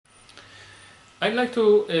I'd like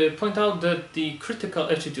to point out that the critical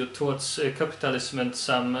attitude towards capitalism and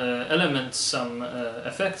some elements, some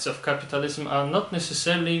effects of capitalism are not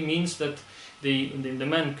necessarily means that the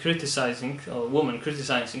man criticizing or woman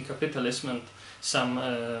criticizing capitalism and some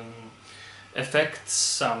effects,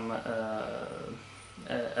 some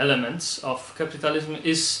elements of capitalism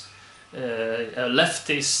is a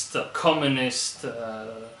leftist, a communist,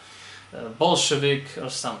 Bolshevik or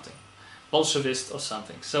something, Bolshevist or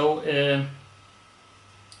something. So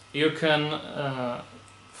you can,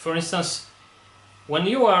 for instance, when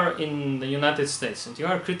you are in the United States and you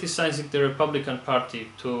are criticizing the Republican Party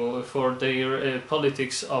for their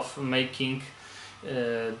politics of making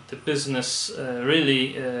the business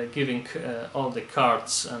really giving all the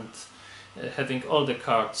cards and having all the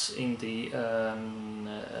cards in the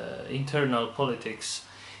internal politics,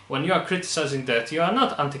 when you are criticizing that, you are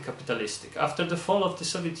not anti-capitalistic. After the fall of the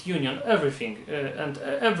Soviet Union, everything and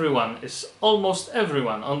everyone is, almost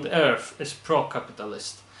everyone on the earth is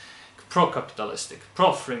pro-capitalist, pro-capitalistic,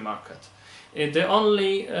 pro-free market. The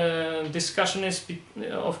only discussion is,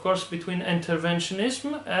 of course, between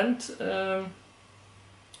interventionism and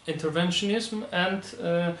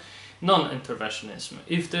non-interventionism.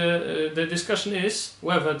 If the discussion is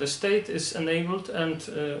whether the state is enabled and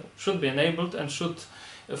should be enabled and should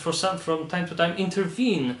from time to time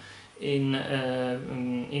intervene in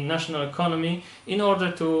national economy in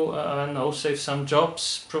order to save some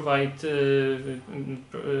jobs, provide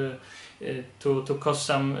to cause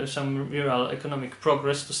some real economic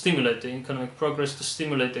progress, to stimulate the economic progress, to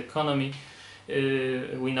stimulate the economy.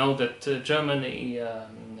 We know that Germany,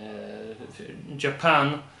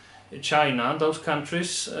 Japan, China, those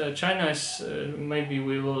countries, China is, maybe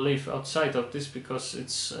we will live outside of this because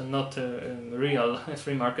it's not a real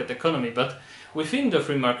free market economy, but within the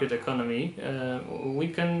free market economy we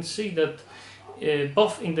can see that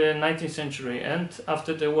both in the 19th century and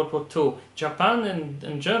after the World War II, Japan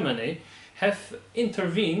and Germany have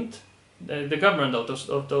intervened, the government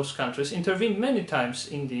of those countries intervened many times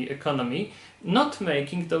in the economy, not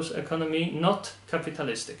making those economy not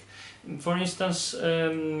capitalistic. For instance,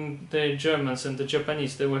 the Germans and the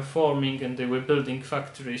Japanese, they were forming and they were building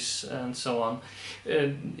factories and so on.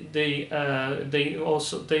 They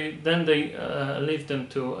left them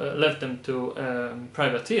to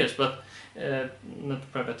privateers, but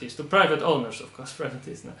not privateers, to private owners, of course,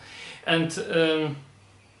 privateers. No? And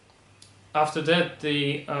after that,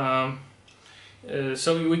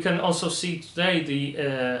 so we can also see today the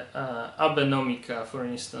Abenomica, for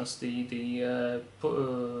instance, the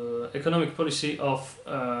economic policy of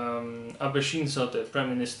Abe Shinzo, the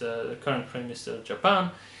current Prime Minister of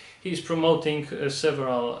Japan. He is promoting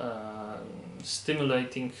several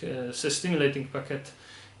stimulating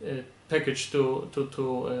package to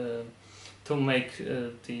make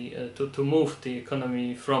to move the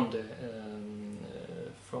economy from the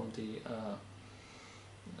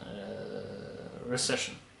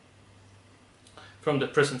recession, from the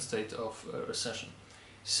present state of recession.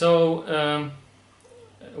 So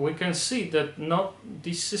we can see that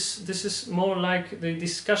this is more like the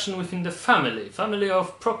discussion within the family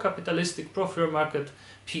of pro-capitalistic, pro-free market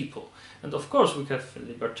people. And of course we have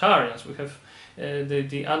libertarians, we have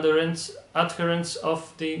the adherents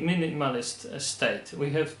of the minimalist state. We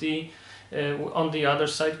have on the other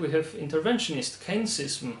side we have interventionist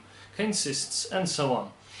Keynesists and so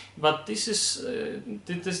on. But this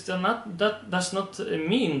does not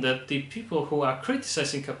mean that the people who are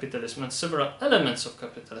criticizing capitalism and several elements of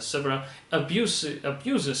capitalism, several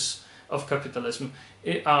abuses of capitalism,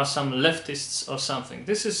 are some leftists or something.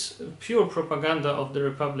 This is pure propaganda of the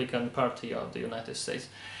Republican Party of the United States,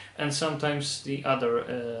 and sometimes the other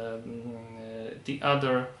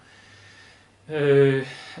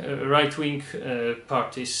right-wing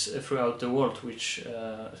parties throughout the world, which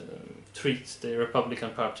treat the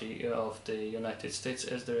Republican Party of the United States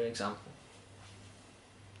as their example.